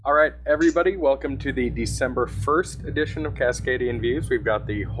All right, everybody, welcome to the December 1st edition of Cascadian Views. We've got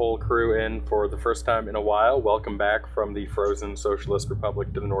the whole crew in for the first time in a while. Welcome back from the frozen socialist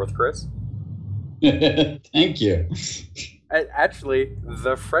republic to the north, Chris. Thank you. Actually,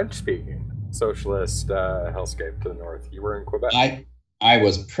 the French-speaking socialist hellscape to the north. You were in Quebec. I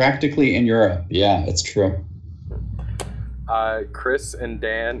was practically in Europe. Yeah, it's true. Chris and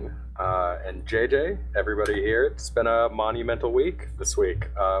Dan and JJ, everybody here. It's been a monumental week this week.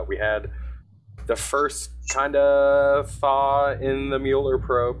 We had the first kind of thaw in the Mueller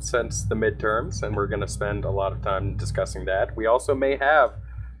probe since the midterms, and we're going to spend a lot of time discussing that. We also may have,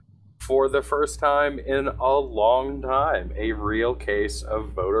 for the first time in a long time, a real case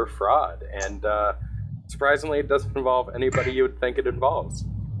of voter fraud. And surprisingly, it doesn't involve anybody you would think it involves.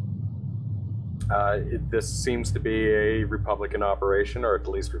 This seems to be a Republican operation, or at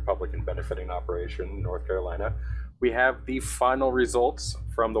least Republican benefiting operation in North Carolina. We have the final results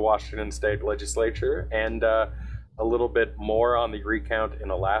from the Washington State Legislature and a little bit more on the recount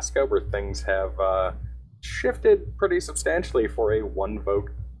in Alaska, where things have shifted pretty substantially for a one-vote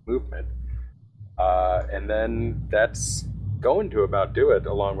movement. And then that's going to about do it,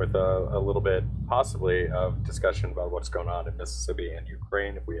 along with a little bit, possibly, of discussion about what's going on in Mississippi and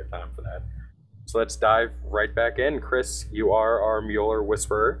Ukraine, if we have time for that. So let's dive right back in. Chris, you are our Mueller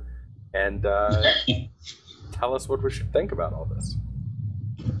whisperer, and tell us what we should think about all this.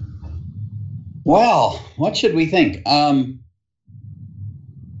 Well, what should we think? I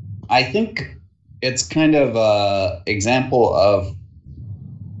think it's kind of an example of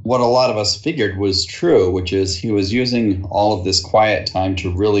what a lot of us figured was true, which is he was using all of this quiet time to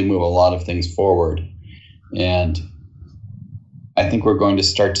really move a lot of things forward. And I think we're going to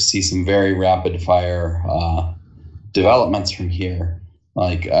start to see some very rapid fire developments from here.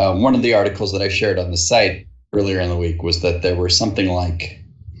 Like one of the articles that I shared on the site earlier in the week was that there were something like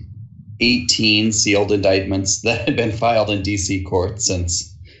 18 sealed indictments that had been filed in DC court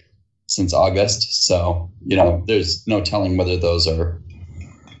since August. So, there's no telling whether those are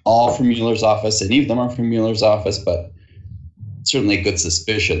all from Mueller's office. Any of them are from Mueller's office, but certainly a good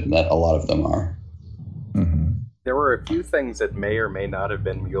suspicion that a lot of them are. Mm-hmm. There were a few things that may or may not have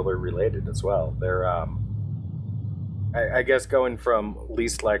been Mueller related as well. There, I guess going from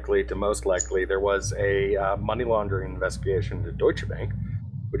least likely to most likely, there was a money laundering investigation to Deutsche Bank,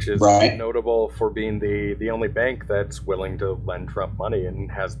 which is notable for being the only bank that's willing to lend Trump money,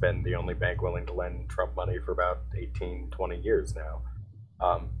 and has been the only bank willing to lend Trump money for about 18, 20 years now.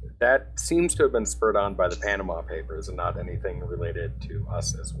 That seems to have been spurred on by the Panama Papers and not anything related to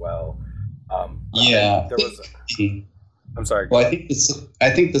us as well. Yeah. I'm sorry. Well, I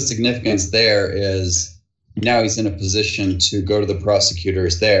think the significance there is now he's in a position to go to the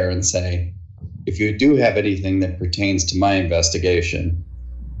prosecutors there and say, if you do have anything that pertains to my investigation,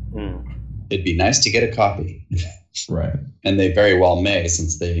 it'd be nice to get a copy. Right. And they very well may,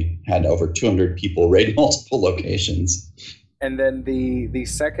 since they had over 200 people raid multiple locations. And then the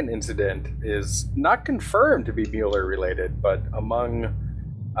second incident is not confirmed to be Mueller related, but among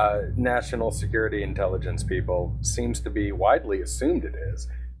national security intelligence people seems to be widely assumed it is.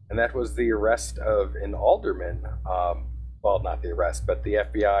 And that was the arrest of an alderman. Well, not the arrest, but the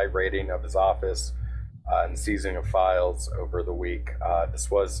FBI raiding of his office and seizing of files over the week.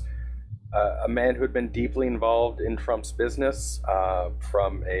 This was a man who had been deeply involved in Trump's business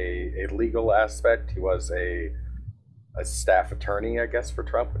from a legal aspect. He was a staff attorney, I guess, for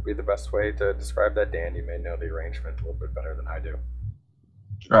Trump would be the best way to describe that. Dan, you may know the arrangement a little bit better than I do.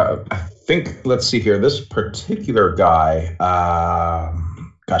 I think, let's see here, this particular guy,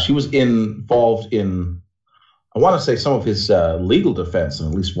 he was involved in, I want to say, some of his legal defense in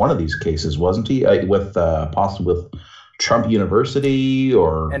at least one of these cases, wasn't he? Possibly with Trump University,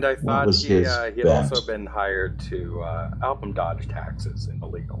 or and I thought he had also been hired to help him dodge taxes in a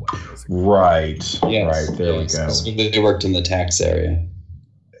legal way. Basically. Right. Yes. Right. There we go. They worked in the tax area.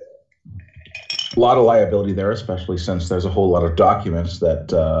 A lot of liability there, especially since there's a whole lot of documents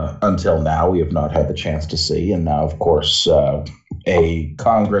that until now we have not had the chance to see. And now, of course, a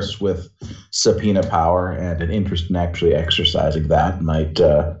Congress with subpoena power and an interest in actually exercising that might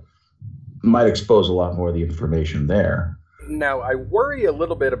expose a lot more of the information there. Now, I worry a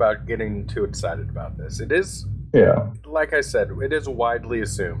little bit about getting too excited about this. It is, like I said, it is widely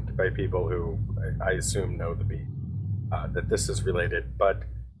assumed by people who I assume know the beat that this is related. But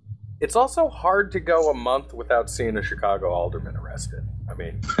it's also hard to go a month without seeing a Chicago alderman arrested. I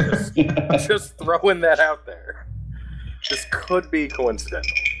mean, just throwing that out there. This could be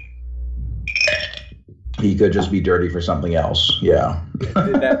coincidental. He could just be dirty for something else. Yeah.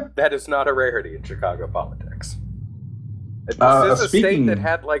 That is not a rarity in Chicago politics. This is a state that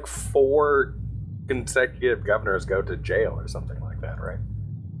had like 4 consecutive governors go to jail or something like that, right?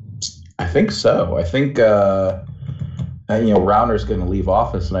 I think so. I think Rauner's going to leave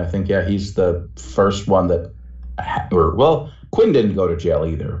office, and I think he's the first one that, Quinn didn't go to jail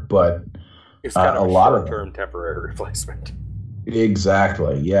either, but it's kind of a lot short-term temporary replacement.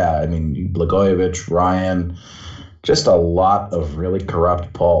 Exactly. Yeah. I mean, Blagojevich, Ryan, just a lot of really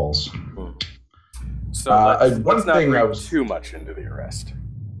corrupt Pauls. So let's not bring too much into the arrest.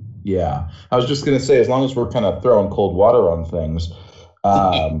 Yeah. I was just going to say, as long as we're kind of throwing cold water on things,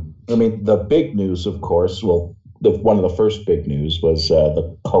 I mean, the big news, of course, one of the first big news was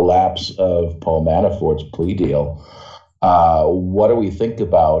the collapse of Paul Manafort's plea deal. What do we think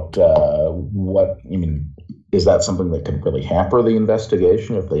about is that something that could really hamper the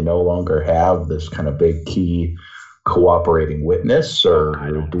investigation if they no longer have this kind of big key cooperating witness,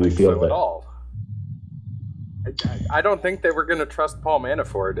 or do we feel that? At all. I don't think they were going to trust Paul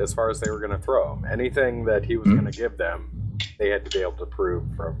Manafort as far as they were going to throw him. Anything that he was going to give them, they had to be able to prove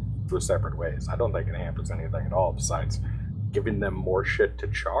through separate ways. I don't think it hampers anything at all besides giving them more shit to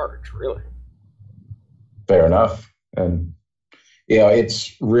charge, really. Fair enough. And,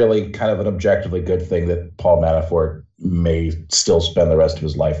 it's really kind of an objectively good thing that Paul Manafort may still spend the rest of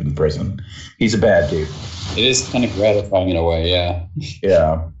his life in prison. He's a bad dude. It is kind of gratifying in a way, yeah.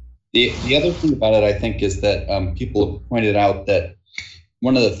 Yeah. The other thing about it, I think, is that people have pointed out that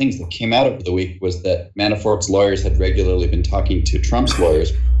one of the things that came out over the week was that Manafort's lawyers had regularly been talking to Trump's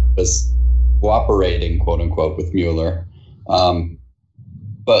lawyers, was cooperating, quote unquote, with Mueller.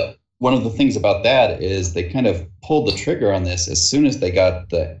 But one of the things about that is they kind of pulled the trigger on this as soon as they got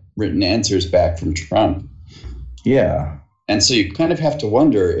the written answers back from Trump. Yeah. And so you kind of have to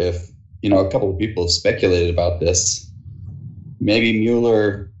wonder if, a couple of people have speculated about this. Maybe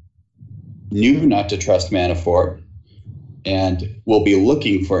Mueller knew not to trust Manafort and will be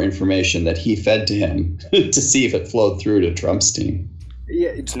looking for information that he fed to him to see if it flowed through to Trump's team. Yeah,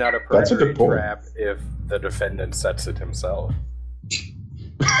 it's not a perjury trap if the defendant sets it himself.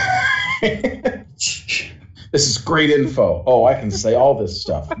 This is great info. Oh, I can say all this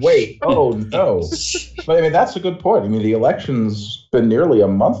stuff. Wait, oh no. But I mean, that's a good point. I mean, the election's been nearly a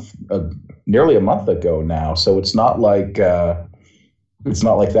month ago now, so it's not like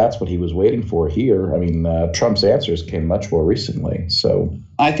that's what he was waiting for here. I mean, Trump's answers came much more recently, so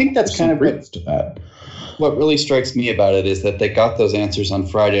I think that's kind of what really strikes me about it is that they got those answers on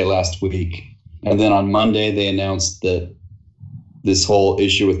Friday last week, and then on Monday they announced that this whole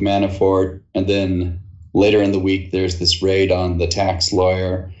issue with Manafort, and then later in the week there's this raid on the tax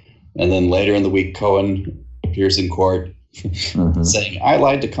lawyer, and then later in the week Cohen appears in court saying, I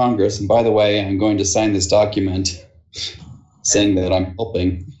lied to Congress, and by the way, I'm going to sign this document saying that I'm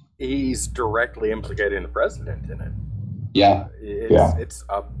helping. He's directly implicating the president in it. Yeah. It's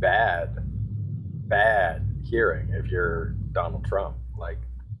a bad hearing if you're Donald Trump.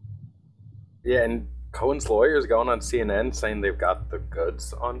 And Cohen's lawyer is going on CNN saying they've got the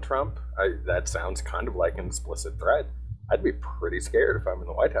goods on Trump. That sounds kind of like an explicit threat. I'd be pretty scared if I'm in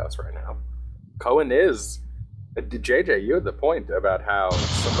the White House right now. Cohen is... JJ, you had the point about how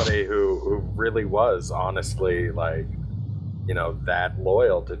somebody who really was honestly that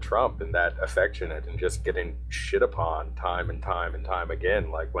loyal to Trump and that affectionate and just getting shit upon time and time and time again.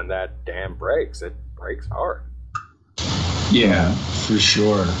 Like when that dam breaks, it breaks hard. Yeah, for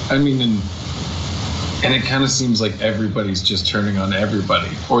sure. I mean, and it kind of seems like everybody's just turning on everybody,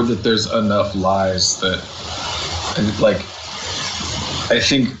 or that there's enough lies that, I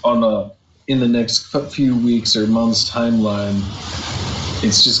think in the next few weeks or months timeline,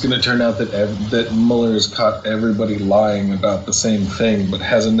 it's just going to turn out that Mueller has caught everybody lying about the same thing, but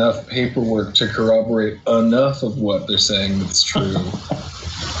has enough paperwork to corroborate enough of what they're saying that's true.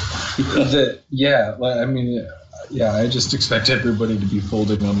 I just expect everybody to be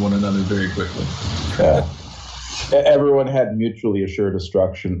folding on one another very quickly. Yeah. Everyone had mutually assured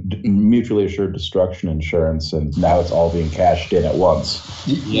destruction insurance, and now it's all being cashed in at once.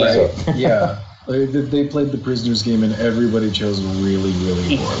 Right. So. Yeah. They played the prisoner's game, and everybody chose really,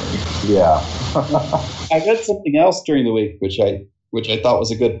 really poorly. Yeah. I read something else during the week, which I thought was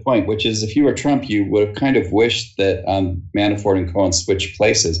a good point, which is if you were Trump, you would have kind of wished that Manafort and Cohen switched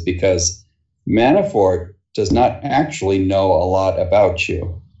places, because Manafort does not actually know a lot about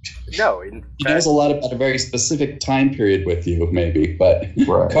you. No, he knows a lot about a very specific time period with you, maybe, but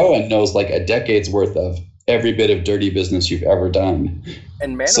right. Cohen knows like a decade's worth of every bit of dirty business you've ever done.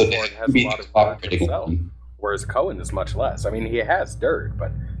 And Manafort has a lot of dirt himself, whereas Cohen is much less. I mean, he has dirt,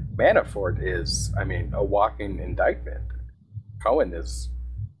 but Manafort is, a walking indictment. Cohen is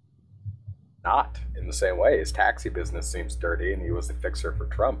not in the same way. His taxi business seems dirty, and he was a fixer for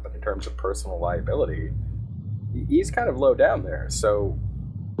Trump. But in terms of personal liability, he's kind of low down there. So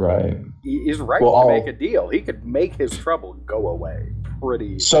Right. he's right Well, to make a deal. He could make his trouble go away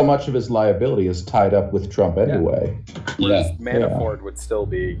pretty. So much of his liability is tied up with Trump anyway. Whereas Yeah. Manafort would still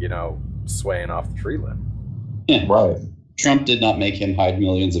be, swaying off the tree limb. Right. Trump did not make him hide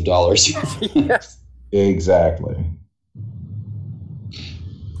millions of dollars. Yes. Exactly.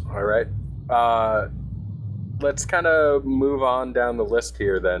 All right. Let's kind of move on down the list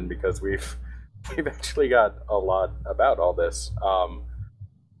here then, because we've actually got a lot about all this.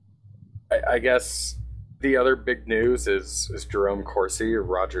 I guess the other big news is Jerome Corsi,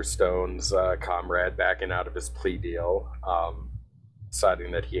 Roger Stone's comrade, backing out of his plea deal,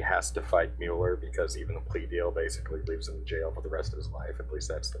 deciding that he has to fight Mueller because even a plea deal basically leaves him in jail for the rest of his life. At least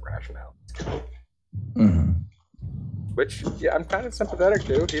that's the rationale. Mm-hmm. Which, yeah, I'm kind of sympathetic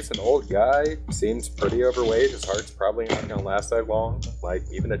to. He's an old guy, seems pretty overweight. His heart's probably not going to last that long. Like,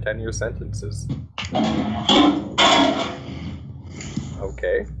 even a 10-year sentence is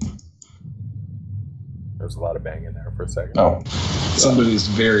okay. There's a lot of bang in there for a second. Oh, Somebody's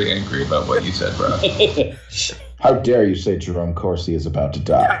very angry about what you said, bro. how dare you say Jerome Corsi is about to Yeah,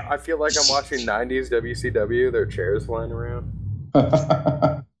 die? I feel like I'm watching 90s WCW. There are chairs flying around.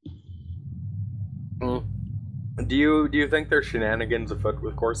 Do you think there's shenanigans afoot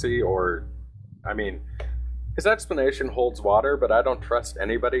with Corsi, or, I mean, his explanation holds water, but I don't trust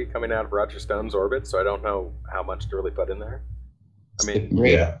anybody coming out of Roger Stone's orbit, so I don't know how much to really put in there. I mean,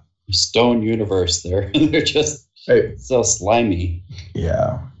 Great Yeah. Stone universe there. They're just Hey, so slimy.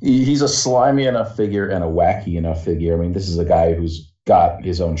 yeah. He's a slimy enough figure and a wacky enough figure. I mean, this is a guy who's got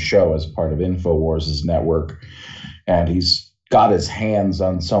his own show as part of InfoWars' network, and he's got his hands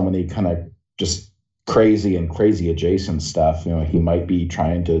on so many kind of just crazy adjacent stuff. He might be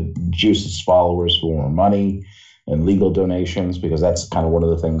trying to juice his followers for more money and legal donations, because that's kind of one of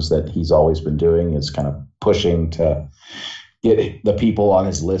the things that he's always been doing, is kind of pushing to get the people on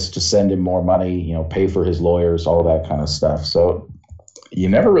his list to send him more money, pay for his lawyers, all that kind of stuff. So you're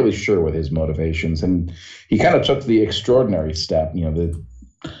never really sure with his motivations. And he kind of took the extraordinary step,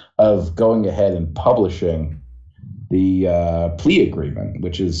 of going ahead and publishing the plea agreement,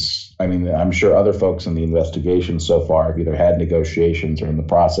 which is, I mean, I'm sure other folks in the investigation so far have either had negotiations or in the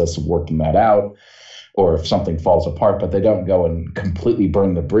process of working that out, or if something falls apart, but they don't go and completely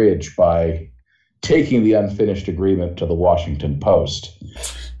burn the bridge by taking the unfinished agreement to the Washington Post.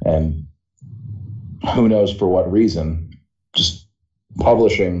 And who knows for what reason, just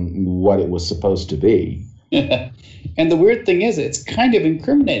publishing what it was supposed to be. And the weird thing is, it's kind of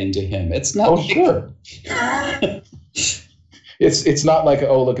incriminating to him. It's not. Oh, sure. It's not like,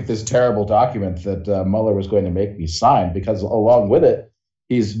 oh, look at this terrible document that Mueller was going to make me sign, because along with it,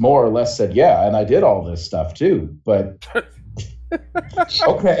 he's more or less said, yeah, and I did all this stuff too. But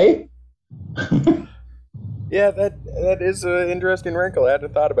okay. yeah, that is an interesting wrinkle. I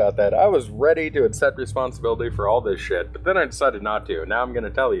hadn't thought about that. I was ready to accept responsibility for all this shit, but then I decided not to. Now I'm going to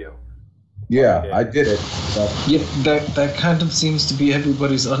tell you. Yeah, I did it. But Yeah, that kind of seems to be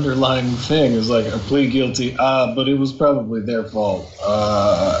everybody's underlying thing, is like, I plead guilty, but it was probably their fault.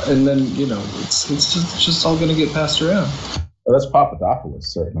 And then, it's just all going to get passed around. well, that's Papadopoulos,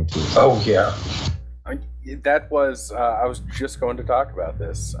 certainly, too. Oh, yeah. That was, I was just going to talk about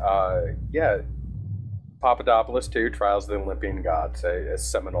this. Yeah, Papadopoulos 2, Trials of the Olympian Gods, a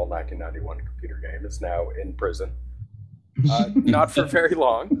seminal 1991 computer game, is now in prison. Not for very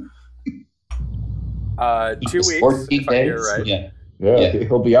long. 2 weeks, 14 if I hear days? right. Yeah. Yeah,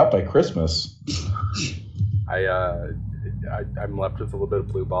 he'll be out by Christmas. I'm left with a little bit of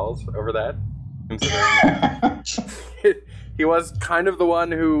blue balls over that. Considering he was kind of the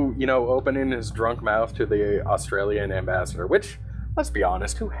one who, opening his drunk mouth to the Australian ambassador, which, let's be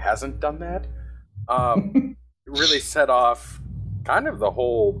honest, who hasn't done that? Really set off kind of the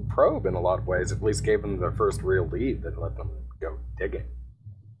whole probe in a lot of ways, at least gave them the first real lead that let them go digging.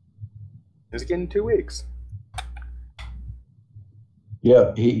 He's getting 2 weeks.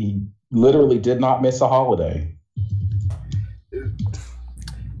 Yeah, he literally did not miss a holiday. You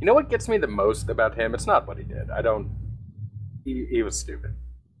know what gets me the most about him? It's not what he did. He was stupid.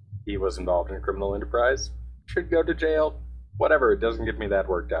 He was involved in a criminal enterprise. Should go to jail. Whatever, it doesn't get me that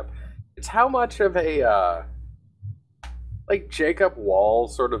worked up. It's how much of a, like, Jacob Wall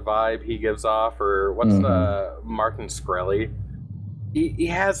sort of vibe he gives off, or what's the Martin Shkreli? He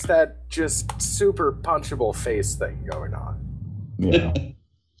has that just super punchable face thing going on. Yeah.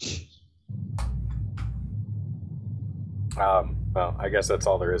 Well, I guess that's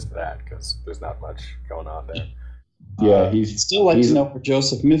all there is to that, because there's not much going on there. Yeah, I'd he's still like to know where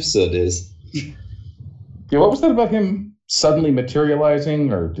Joseph Mifsud is. Yeah, what was that about him suddenly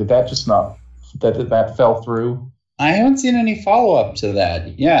materializing, or did that just not that fell through? I haven't seen any follow-up to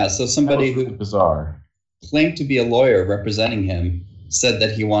that. Yeah, so somebody who bizarre claimed to be a lawyer representing him said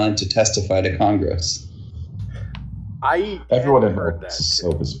that he wanted to testify to Congress. Everyone had heard that.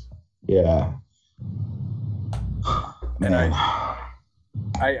 So bizarre. Yeah. And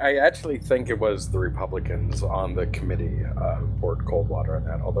I actually think it was the Republicans on the committee who poured cold water on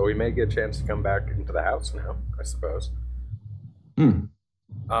that, although we may get a chance to come back into the House now, I suppose.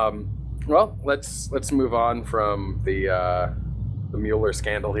 Well, let's move on from the Mueller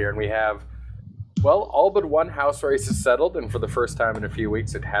scandal here, and we have, well, all but one House race is settled, and for the first time in a few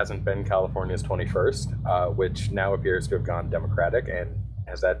weeks, it hasn't been California's 21st, which now appears to have gone Democratic. And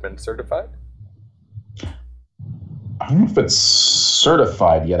has that been certified? I don't know if it's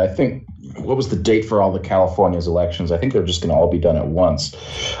certified yet. I think, what was the date for all the California's elections? I think they're just going to all be done at once.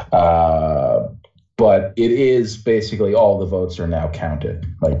 But it is basically all the votes are now counted.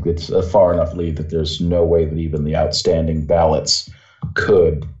 Like, it's a far enough lead that there's no way that even the outstanding ballots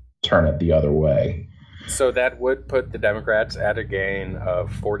could turn it the other way. So that would put the Democrats at a gain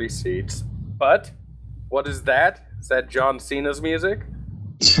of 40 seats. But what is that? Is that John Cena's music?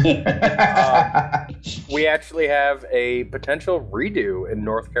 We actually have a potential redo in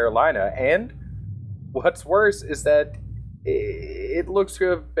North Carolina. And what's worse is that it looks to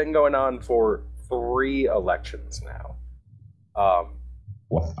have been going on for 3 elections now.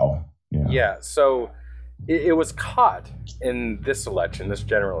 Wow. Yeah, so it was caught in this election, this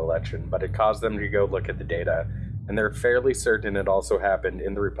general election, but it caused them to go look at the data, and they're fairly certain it also happened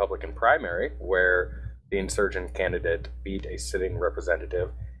in the Republican primary, where the insurgent candidate beat a sitting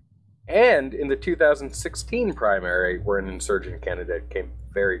representative, and in the 2016 primary, where an insurgent candidate came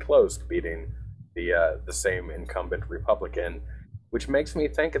very close to beating the same incumbent Republican, which makes me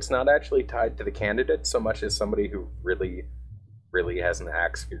think it's not actually tied to the candidate so much as somebody who really has an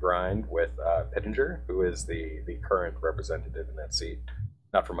axe to grind with Pittenger, who is the current representative in that seat.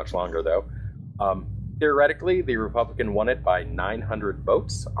 Not for much longer, though. Theoretically, the Republican won it by 900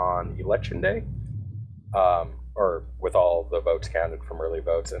 votes on Election Day, or with all the votes counted from early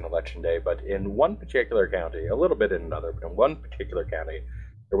votes in Election Day. But in one particular county, a little bit in another, but in one particular county,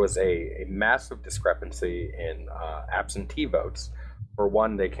 there was a massive discrepancy in absentee votes. For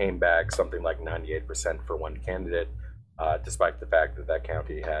one, they came back something like 98% for one candidate, despite the fact that that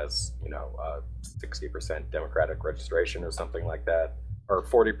county has, 60% Democratic registration or something like that, or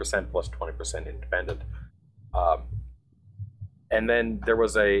 40% plus 20% independent. And then there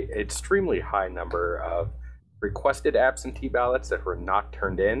was a extremely high number of requested absentee ballots that were not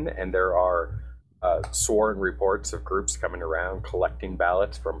turned in, and there are sworn reports of groups coming around collecting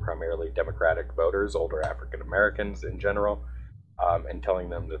ballots from primarily Democratic voters, older African Americans in general, and telling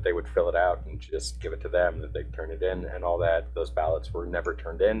them that they would fill it out and just give it to them, that they'd turn it in and all that. Those ballots were never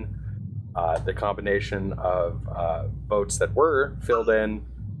turned in. The combination of votes that were filled in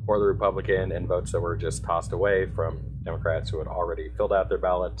for the Republican and votes that were just tossed away from Democrats who had already filled out their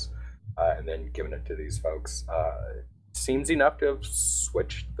ballots and then given it to these folks seems enough to have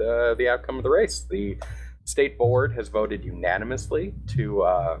switched the outcome of the race. The state board has voted unanimously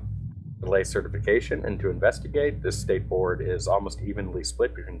to delay certification and to investigate. This state board is almost evenly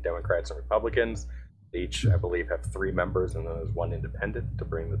split between Democrats and Republicans. They each, I believe, have 3 members, and then there's 1 independent to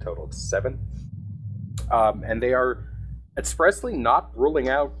bring the total to 7. And they are expressly not ruling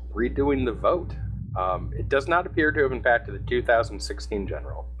out redoing the vote. It does not appear to have impacted the 2016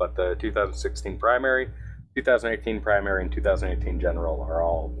 general, but the 2016 primary, 2018 primary, and 2018 general are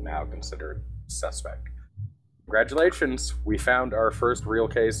all now considered suspect. Congratulations, we found our first real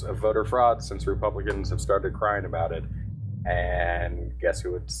case of voter fraud since Republicans have started crying about it. And guess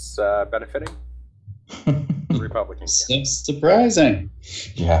who it's benefiting? The Republican candidate. Surprising.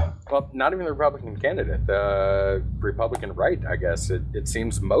 Yeah. Well, not even the Republican candidate. The Republican right, I guess. It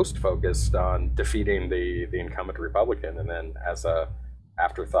seems most focused on defeating the incumbent Republican, and then as a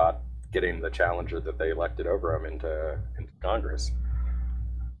afterthought, getting the challenger that they elected over him into Congress.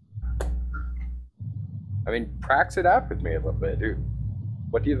 I mean, prax it out with me a little bit, dude.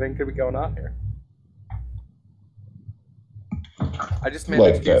 What do you think could be going on here? I just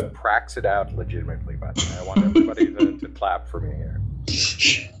managed to prax it out legitimately, by the way. I want everybody to clap for me here.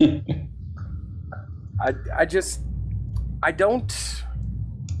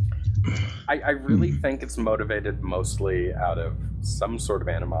 I really think it's motivated mostly out of some sort of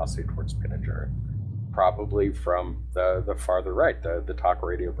animosity towards Pittenger, probably from the farther right, the talk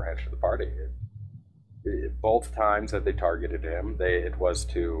radio branch of the party. Both times that they targeted him, it was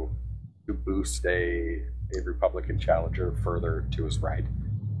to boost a Republican challenger further to his right.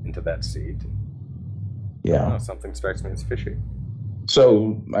 into that seat. I Yeah. don't know, something strikes me as fishy.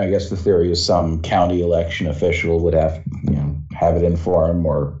 So I guess the theory is some county election official would have it in for him,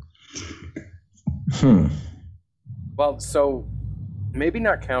 or Well, so maybe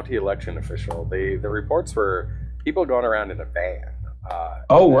not county election official. The reports were people going around in a van.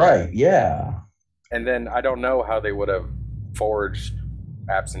 Oh, right, yeah. And then I don't know how they would have forged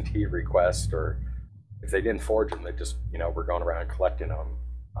absentee requests, or if they didn't forge them, they just were going around collecting them.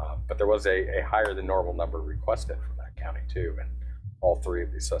 But there was a higher than normal number requested from that county too, and all three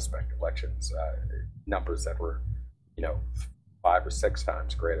of these suspect elections, numbers that were 5 or 6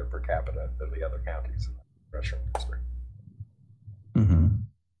 times greater per capita than the other counties in the congressional district. Mm-hmm.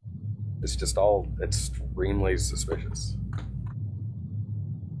 It's just all extremely suspicious.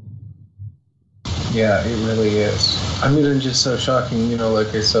 Yeah, it really is. I mean, it's just so shocking,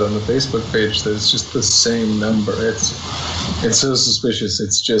 like I said on the Facebook page, that it's just the same number. It's so suspicious.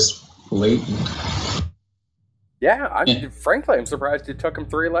 It's just blatant. Yeah, frankly, I'm surprised it took them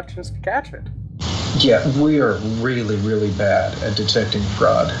 3 elections to catch it. Yeah, we are really, really bad at detecting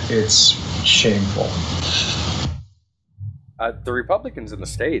fraud. It's shameful. The Republicans in the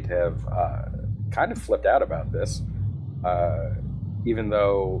state have kind of flipped out about this, even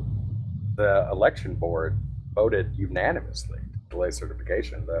though the election board voted unanimously to delay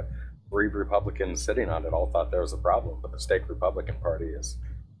certification. The 3 Republicans sitting on it all thought there was a problem, but the state Republican Party is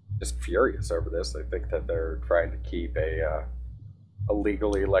just furious over this. They think that they're trying to keep a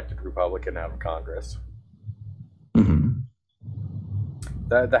legally elected Republican out of Congress. Mm-hmm.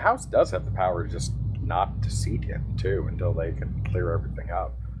 The House does have the power just not to seat him, too, until they can clear everything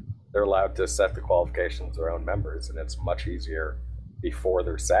up. They're allowed to set the qualifications of their own members, and it's much easier before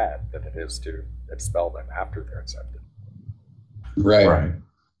they're sat than it is to expel them after they're accepted. Right.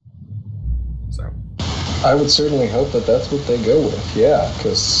 So I would certainly hope that that's what they go with. Yeah,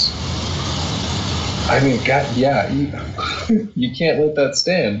 because I mean, God, yeah, you can't let that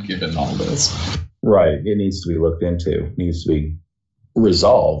stand given all this. Right. It needs to be looked into. It needs to be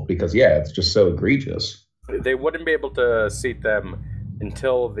resolved because, it's just so egregious. they wouldn't be able to seat them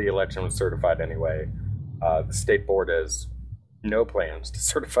until the election was certified anyway. The state board has no plans to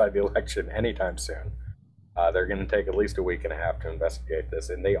certify the election anytime soon. They're going to take at least a week and a half to investigate this,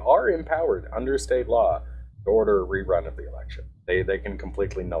 and they are empowered under state law to order a rerun of the election. They can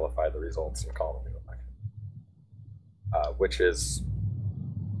completely nullify the results and call a new election, which is,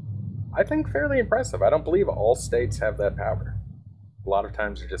 I think, fairly impressive. I don't believe all states have that power. A lot of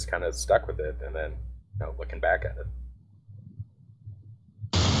times you're just kind of stuck with it, and then looking back at it.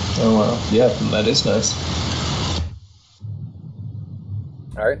 Oh wow, yeah, that is nice.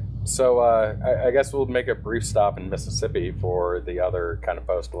 All right, so I guess we'll make a brief stop in Mississippi for the other kind of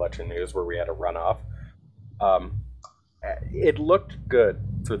post-election news where we had a runoff. It looked good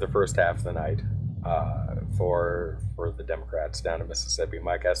through the first half of the night for the Democrats down in Mississippi.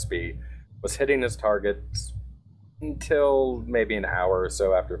 Mike Espy was hitting his targets until maybe an hour or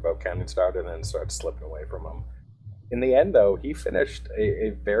so after vote counting started, and then started slipping away from him. In the end, though, he finished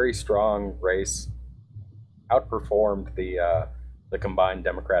a very strong race, outperformed the combined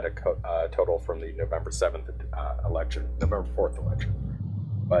Democratic total from the November 7th election, November 4th election,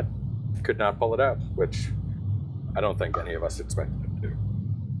 but could not pull it out, which I don't think any of us expected him to.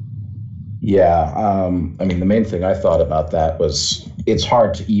 Yeah, I mean, the main thing I thought about that was it's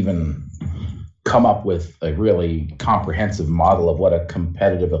hard to even come up with a really comprehensive model of what a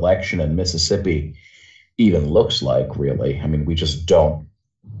competitive election in Mississippi even looks like, really. I mean, we just don't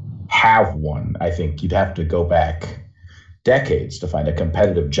have one. I think you'd have to go back decades to find a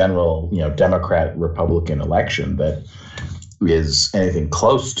competitive general, Democrat-Republican election that is anything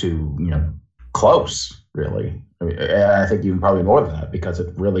close to, close, really. I mean, I think even probably more than that, because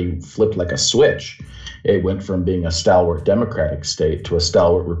it really flipped like a switch. It went from being a stalwart Democratic state to a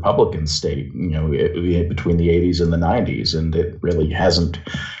stalwart Republican state, between the 80s and the 90s. And it really hasn't,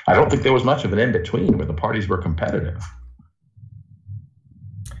 I don't think there was much of an in-between where the parties were competitive.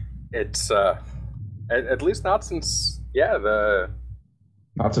 It's, at least not since,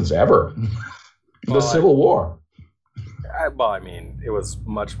 not since ever. The Civil War. Well, I mean, it was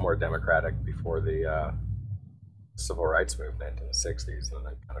much more Democratic before the Civil Rights Movement in the 60s, and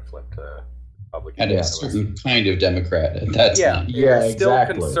then kind of flipped to Republican. And a certain kind of Democrat at that time. Yeah, still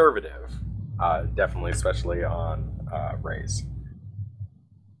exactly. Conservative, definitely, especially on race.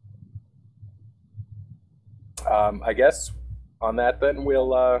 I guess on that, then we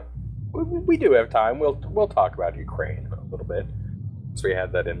do have time. We'll talk about Ukraine a little bit, so we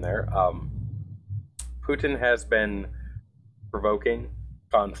had that in there. Putin has been provoking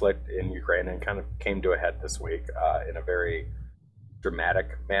conflict in Ukraine and kind of came to a head this week in a very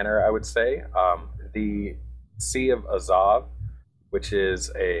dramatic manner, I would say. The Sea of Azov, which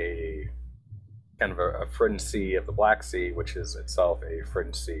is a kind of a fringe sea of the Black Sea, which is itself a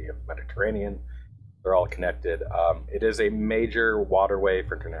fringe sea of the Mediterranean. They're all connected. It is a major waterway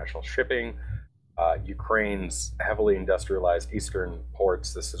for international shipping. Ukraine's heavily industrialized eastern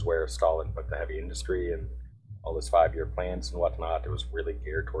ports, this is where Stalin put the heavy industry and all his 5-year plans and whatnot. It was really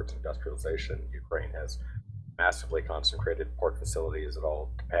geared towards industrialization. Ukraine has massively concentrated port facilities that all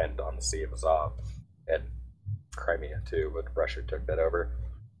depend on the Sea of Azov, and Crimea too, but Russia took that over.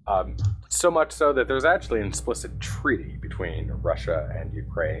 So much so that there's actually an explicit treaty between Russia and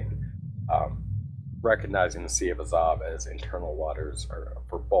Ukraine, recognizing the Sea of Azov as internal waters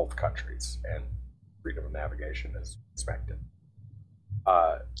for both countries, and freedom of navigation is respected.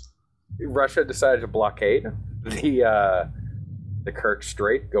 Russia decided to blockade the Kerch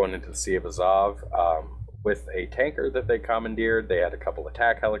Strait going into the Sea of Azov with a tanker that they commandeered. They had a couple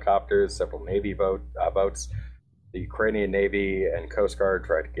attack helicopters, several Navy boats. The Ukrainian Navy and Coast Guard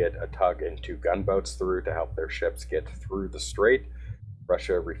tried to get a tug and 2 gunboats through to help their ships get through the strait.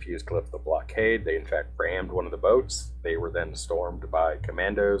 Russia refused to lift the blockade. They, in fact, rammed one of the boats. They were then stormed by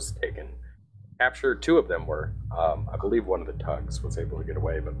commandos, captured. 2 of them were. I believe one of the tugs was able to get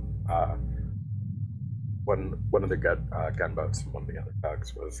away, but one of the gunboats and one of the other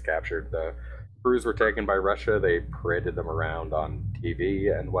tugs was captured. The crews were taken by Russia. They paraded them around on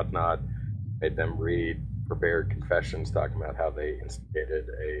TV and whatnot, made them read prepared confessions talking about how they instigated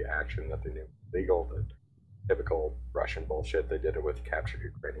a action that they knew was legal, the typical Russian bullshit. They did it with captured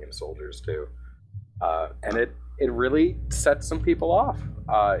Ukrainian soldiers too. And it really set some people off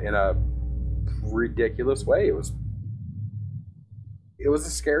in a ridiculous way. It was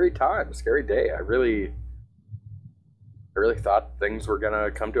a scary time, a scary day. I really thought things were going to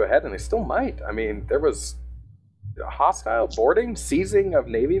come to a head, and they still might. I mean, there was hostile boarding, seizing of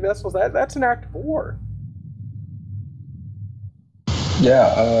Navy vessels. That's an act of war.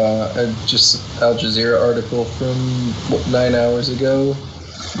 Yeah, just Al Jazeera article from 9 hours ago.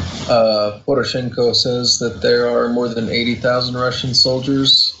 Poroshenko says that there are more than 80,000 Russian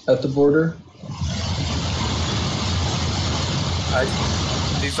soldiers at the border.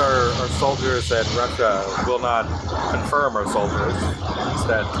 These are soldiers that Russia will not confirm are soldiers.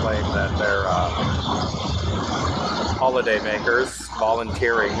 Instead, claim that they're holiday makers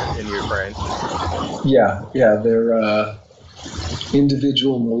volunteering in Ukraine. Yeah, they're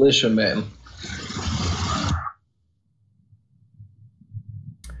individual militiamen.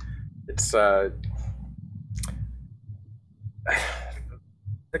 It's the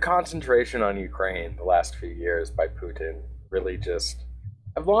concentration on Ukraine the last few years by Putin really just...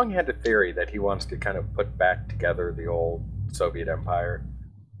 I've long had a theory that he wants to kind of put back together the old Soviet Empire.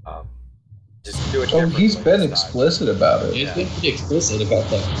 Just do it differently. Oh, he's been explicit about it. He's been pretty explicit about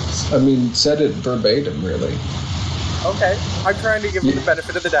that. I mean, said it verbatim, really. Okay, I'm trying to give him the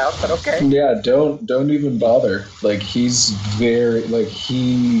benefit of the doubt, but okay. Yeah, don't even bother. Like, he's very, like,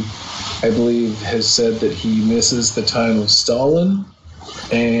 he, I believe, has said that he misses the time of Stalin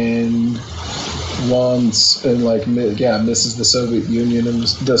and wants, and misses the Soviet Union and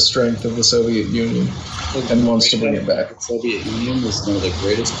the strength of the Soviet Union, and wants to bring it back. The Soviet Union was one of the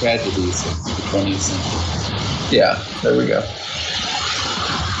greatest tragedies of the 20th century. Yeah, there we go.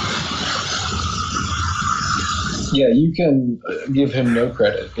 Yeah, you can give him no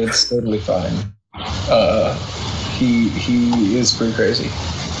credit. It's totally fine. He is pretty crazy.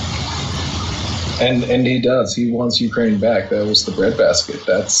 And he does. He wants Ukraine back. That was the breadbasket.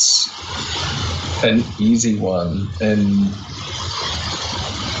 That's an easy one. And,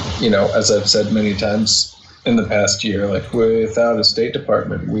 you know, as I've said many times in the past year, like, without a State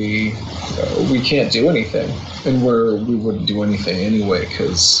Department, we can't do anything. And we wouldn't do anything anyway,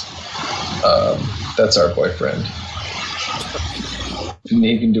 because that's our boyfriend. And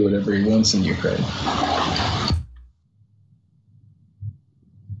he can do whatever he wants in Ukraine.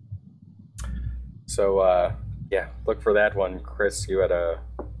 So, look for that one. Chris, you had a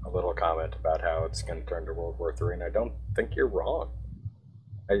little comment about how it's going to turn to World War III, and I don't think you're wrong.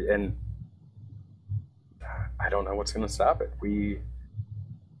 I don't know what's going to stop it. We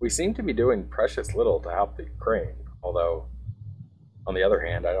seem to be doing precious little to help the Ukraine, although, on the other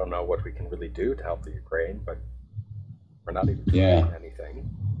hand, I don't know what we can really do to help the Ukraine, but we're not even doing anything.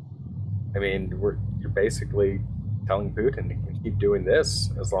 I mean, you're basically telling Putin he can keep doing this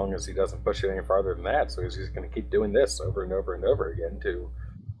as long as he doesn't push it any farther than that. So he's just going to keep doing this over and over and over again to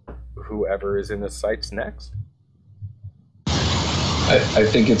whoever is in his sights next. I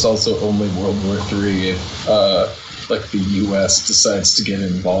think it's also only World War III if the U.S. decides to get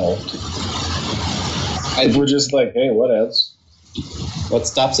involved. If we're just like, hey, what else? what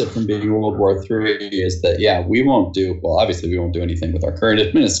stops it from being World War III is that, obviously we won't do anything with our current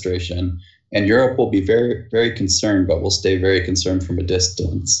administration, and Europe will be very, very concerned, but will stay very concerned from a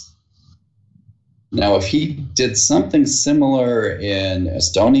distance. Now, if he did something similar in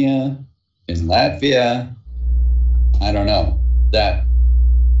Estonia, in Latvia, I don't know,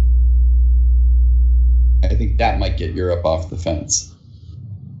 I think that might get Europe off the fence.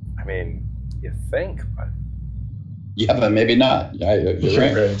 I mean, you think, but... Yeah, but maybe not. You're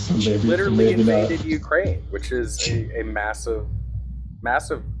right. He literally invaded Ukraine, which is a massive,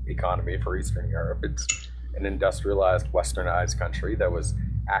 massive economy for Eastern Europe. It's an industrialized, westernized country that was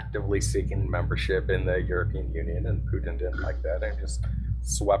actively seeking membership in the European Union, and Putin didn't like that and just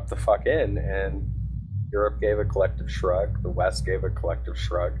swept the fuck in, and Europe gave a collective shrug. The West gave a collective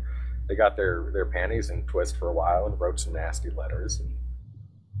shrug. They got their panties in a twist for a while and wrote some nasty letters, and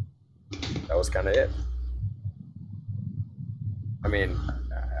that was kind of it. I mean,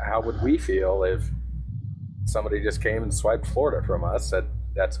 how would we feel if somebody just came and swiped Florida from us?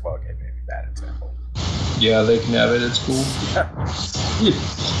 That's okay, maybe a bad example. Yeah, they can have it. It's cool.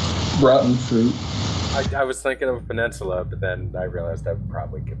 Rotten fruit. I was thinking of a peninsula, but then I realized I would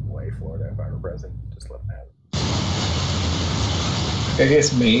probably give away Florida if I were president. Just let them have it. I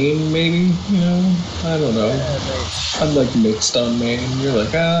guess Maine, maybe. I don't know. I'm like mixed on Maine. You're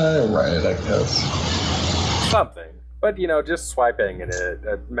like, right, I guess. Something. But, just swiping in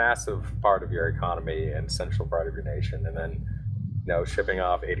a massive part of your economy and central part of your nation, and then, shipping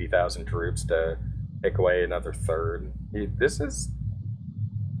off 80,000 troops to take away another third. This is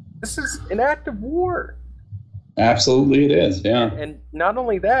an act of war. Absolutely it is, yeah. And not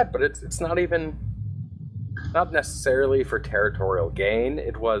only that, but it's not necessarily for territorial gain.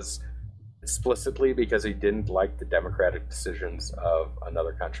 It was explicitly because he didn't like the democratic decisions of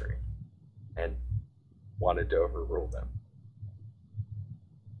another country and wanted to overrule them.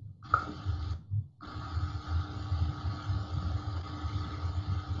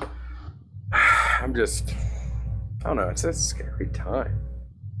 I don't know, it's a scary time.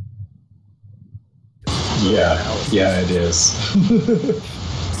 Yeah, it is.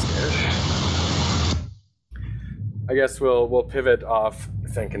 I guess we'll pivot off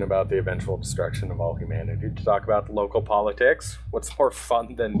thinking about the eventual destruction of all humanity to talk about local politics. What's more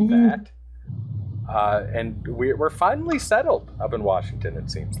fun than that? And we're finally settled up in Washington, it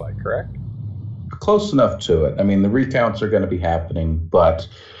seems like, correct? Close enough to it. I mean, the recounts are going to be happening, but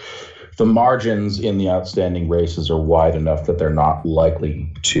the margins in the outstanding races are wide enough that they're not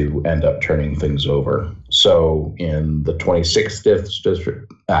likely to end up turning things over. So in the 26th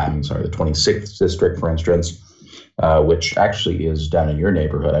district, for instance, which actually is down in your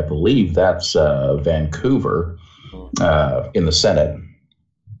neighborhood, I believe that's Vancouver in the Senate.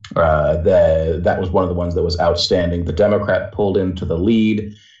 That was one of the ones that was outstanding. The Democrat pulled into the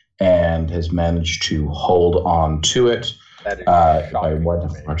lead and has managed to hold on to it. That is by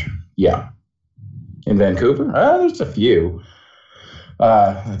one margin. Yeah. In Vancouver? There's a few.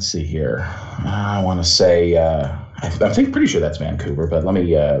 Let's see here. I want to say, pretty sure that's Vancouver, but let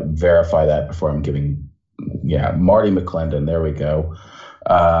me verify that before I'm giving, Marty McClendon. There we go.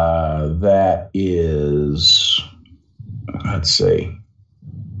 That is, let's see.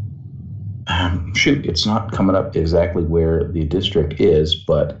 It's not coming up exactly where the district is,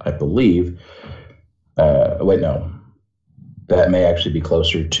 but I believe, that may actually be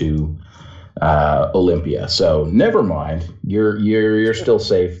closer to Olympia. So never mind. You're still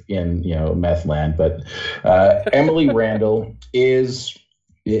safe in meth land. But Emily Randall has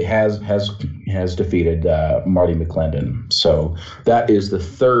defeated Marty McClendon. So that is the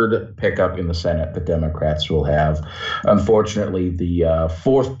third pickup in the Senate the Democrats will have. Unfortunately, the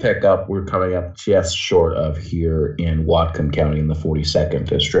fourth pickup we're coming up just short of here in Whatcom County in the 42nd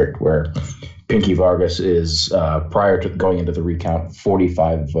district, where Pinky Vargas is, prior to going into the recount,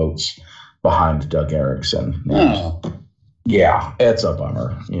 45 votes behind Doug Erickson. Yeah, it's a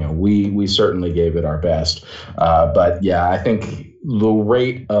bummer. We certainly gave it our best. But yeah, I think the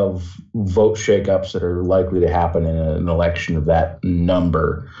rate of vote shakeups that are likely to happen in an election of that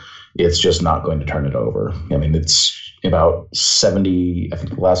number, it's just not going to turn it over. I mean, it's about 70, I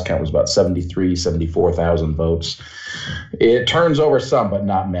think the last count was about 74,000 votes. It turns over some, but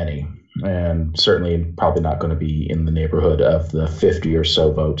not many. And certainly probably not going to be in the neighborhood of the 50 or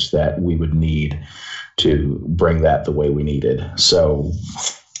so votes that we would need to bring that the way we needed. So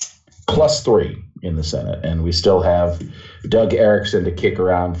 +3 in the Senate. And we still have Doug Erickson to kick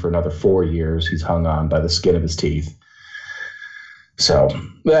around for another 4 years. He's hung on by the skin of his teeth. So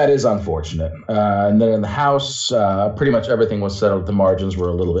that is unfortunate. And then in the House, pretty much everything was settled. The margins were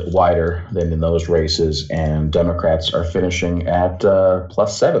a little bit wider than in those races, and Democrats are finishing at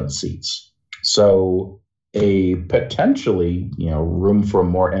 +7 seats. So a potentially, room for a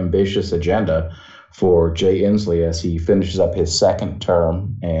more ambitious agenda for Jay Inslee as he finishes up his second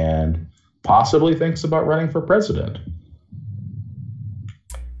term and possibly thinks about running for president.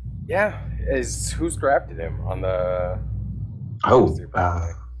 Yeah, who's drafted him on the?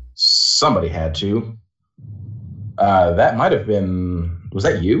 Somebody had to. That might have been. Was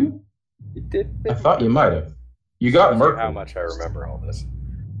that you? It did. I thought you might have. You got Merkel. How much I remember all this?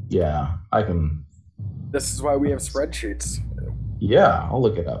 Yeah, I can. This is why we have spreadsheets. Yeah, I'll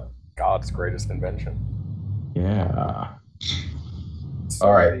look it up. God's greatest invention. Yeah.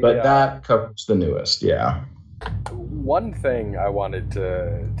 All right, but that covers the newest. Yeah. One thing I wanted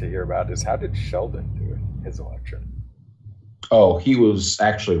to hear about is how did Sheldon do in his election? Oh, he was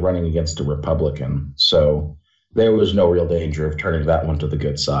actually running against a Republican, so there was no real danger of turning that one to the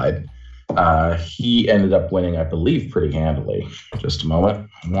good side. He ended up winning, I believe, pretty handily. Just a moment.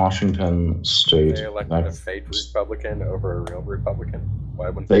 Washington State. They elected a fake Republican over a real Republican. Why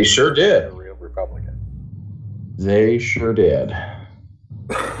wouldn't they sure did. A real Republican? They sure did.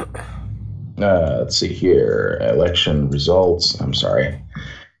 Let's see here. Election results. I'm sorry.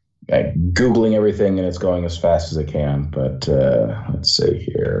 I'm Googling everything and it's going as fast as it can. But let's see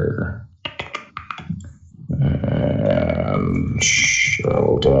here.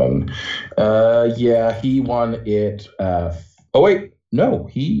 Sheldon. Yeah, he won it. Oh, wait. No,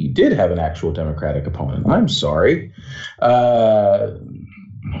 he did have an actual Democratic opponent. I'm sorry.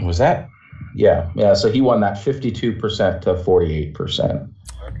 Was that? Yeah. So he won that 52% to 48%.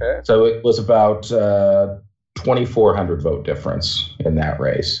 Okay. So it was about 2,400 vote difference in that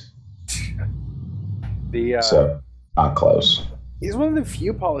race. So not close. He's one of the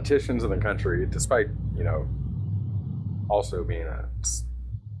few politicians in the country, despite also being an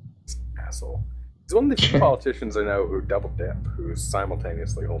asshole. He's one of the few politicians I know who double dip, who's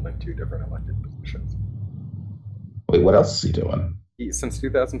simultaneously holding two different elected positions. Wait, what else is he doing? Since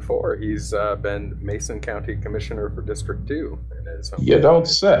 2004, he's been Mason County Commissioner for District 2. You don't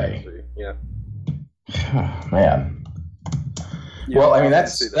say. Yeah. Man. Yeah, well, I mean,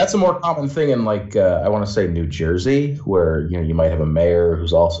 that's a more common thing in, like, I want to say New Jersey, where, you might have a mayor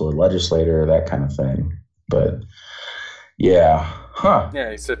who's also a legislator, that kind of thing. But, yeah. Huh. Yeah,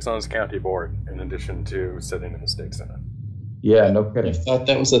 he sits on his county board in addition to sitting in the state senate. Yeah, no kidding. I thought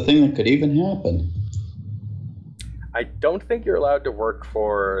that was a thing that could even happen. I don't think you're allowed to work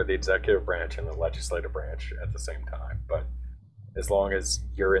for the executive branch and the legislative branch at the same time, but as long as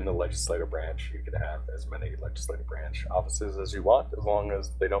you're in the legislative branch, you can have as many legislative branch offices as you want, as long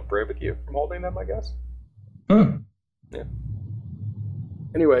as they don't prohibit you from holding them, I guess. Yeah.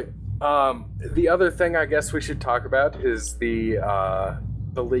 Anyway, the other thing I guess we should talk about is the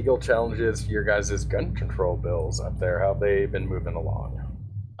legal challenges to your guys' gun control bills up there. How have they been moving along?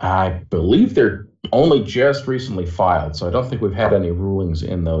 I believe they're only just recently filed, so I don't think we've had any rulings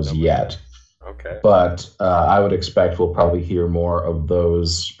in those yet. Okay. But I would expect we'll probably hear more of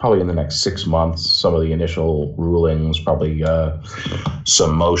those probably in the next 6 months. Some of the initial rulings, probably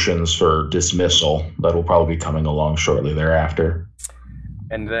some motions for dismissal that will probably be coming along shortly thereafter.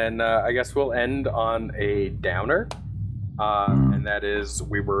 And then I guess we'll end on a downer, and that is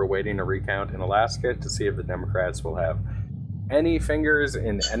we were awaiting a recount in Alaska to see if the Democrats will have any fingers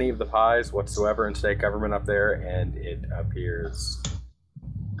in any of the pies whatsoever in state government up there, and it appears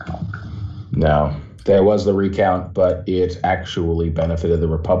no. There was the recount, but it actually benefited the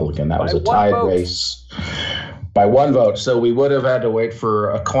Republican. That was a tied race by one vote. So we would have had to wait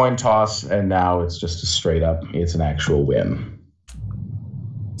for a coin toss, and now it's just a straight up, it's an actual win.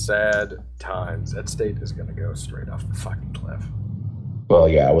 Sad times. That state is going to go straight off the fucking cliff. Well,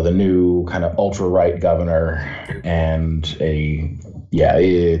 yeah, with a new kind of ultra-right governor and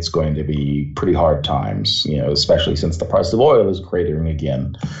it's going to be pretty hard times, especially since the price of oil is cratering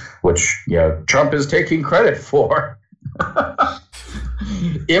again, which, Trump is taking credit for.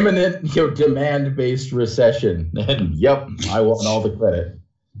 Imminent, demand-based recession. And, yep, I want all the credit.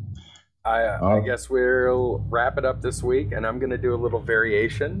 I guess we'll wrap it up this week, and I'm going to do a little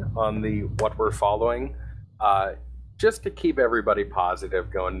variation on what we're following. Just to keep everybody positive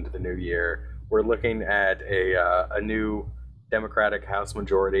going into the new year, we're looking at a new Democratic House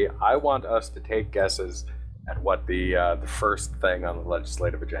majority. I want us to take guesses at what the first thing on the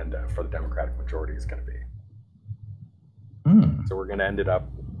legislative agenda for the Democratic majority is going to be. So we're going to end it up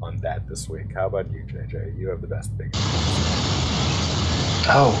on that this week. How about you, JJ? You have the best big.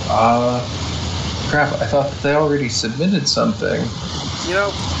 Crap! I thought they already submitted something. You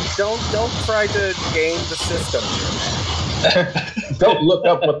know, don't try to game the system here, man. Don't look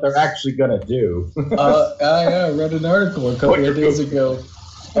up what they're actually going to do. I read an article a couple of days ago.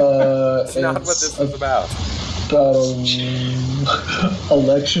 That's not what this is about.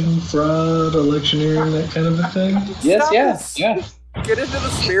 Election fraud, electioneering, that kind of a thing. Yes, Stop yeah, this. yeah. Get into the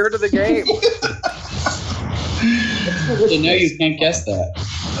spirit of the game. You know you can't guess that.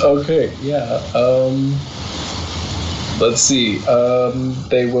 Okay, yeah. Let's see.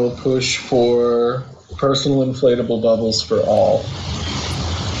 They will push for personal inflatable bubbles for all.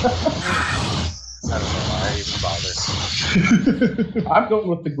 I don't know why I even bother. I'm going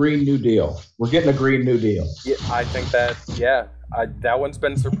with the Green New Deal. We're getting a Green New Deal. Yeah, I think that that one's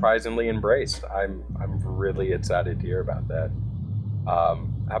been surprisingly embraced. I'm really excited to hear about that. How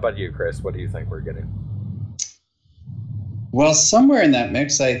about you, Chris? What do you think we're getting? Well, somewhere in that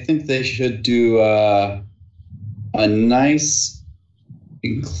mix, I think they should do a nice,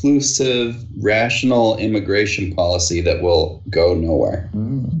 inclusive, rational immigration policy that will go nowhere.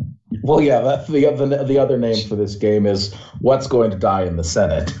 Well, yeah, that's the other name for this game is what's going to die in the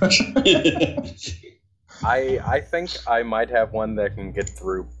Senate. I think I might have one that can get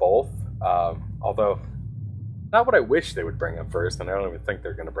through both. Although, not what I wish they would bring up first, and I don't even think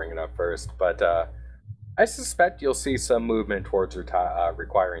they're going to bring it up first. But I suspect you'll see some movement towards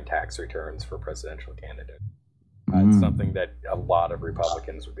requiring tax returns for presidential candidates. It's something that a lot of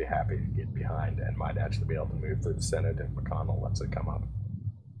Republicans would be happy to get behind and might actually be able to move through the Senate if McConnell lets it come up.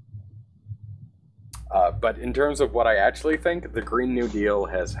 But in terms of what I actually think, the Green New Deal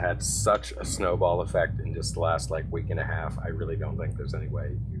has had such a snowball effect in just the last week and a half. I really don't think there's any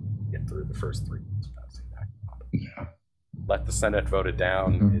way you get through the first 3 months without seeing that come up. Yeah. Let the Senate vote it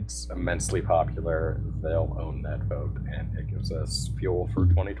down. It's immensely popular. They'll own that vote, and it gives us fuel for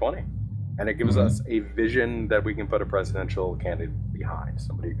 2020. And it gives us a vision that we can put a presidential candidate behind,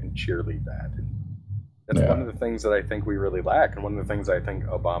 somebody who can cheerlead that. And that's one of the things that I think we really lack, and one of the things I think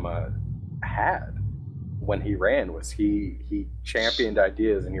Obama had when he ran was he championed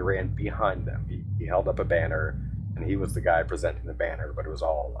ideas and he ran behind them. He held up a banner, and he was the guy presenting the banner, but it was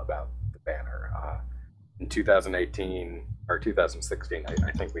all about the banner. In 2018 or 2016,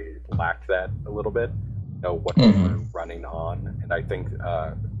 I think we lacked that a little bit. Know what we were running on, and I think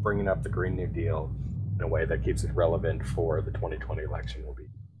bringing up the Green New Deal in a way that keeps it relevant for the 2020 election will be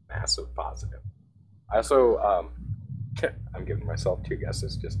a massive positive. I also, I'm giving myself 2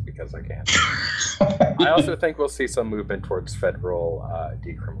 guesses just because I can. I also think we'll see some movement towards federal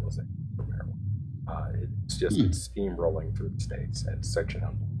decriminalization for marijuana. It's just it's steamrolling through the states at such an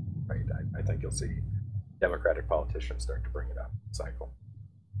unbelievable rate. I think you'll see Democratic politicians start to bring it up the cycle.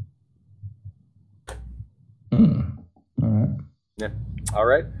 All right. Yeah. All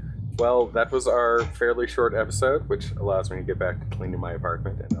right. Well, that was our fairly short episode, which allows me to get back to cleaning my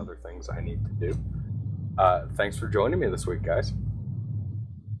apartment and other things I need to do. Thanks for joining me this week, guys.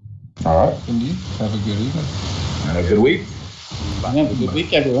 All right. Indeed. Have a good evening. And a good week. Have a good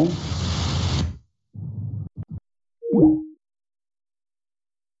week, everyone.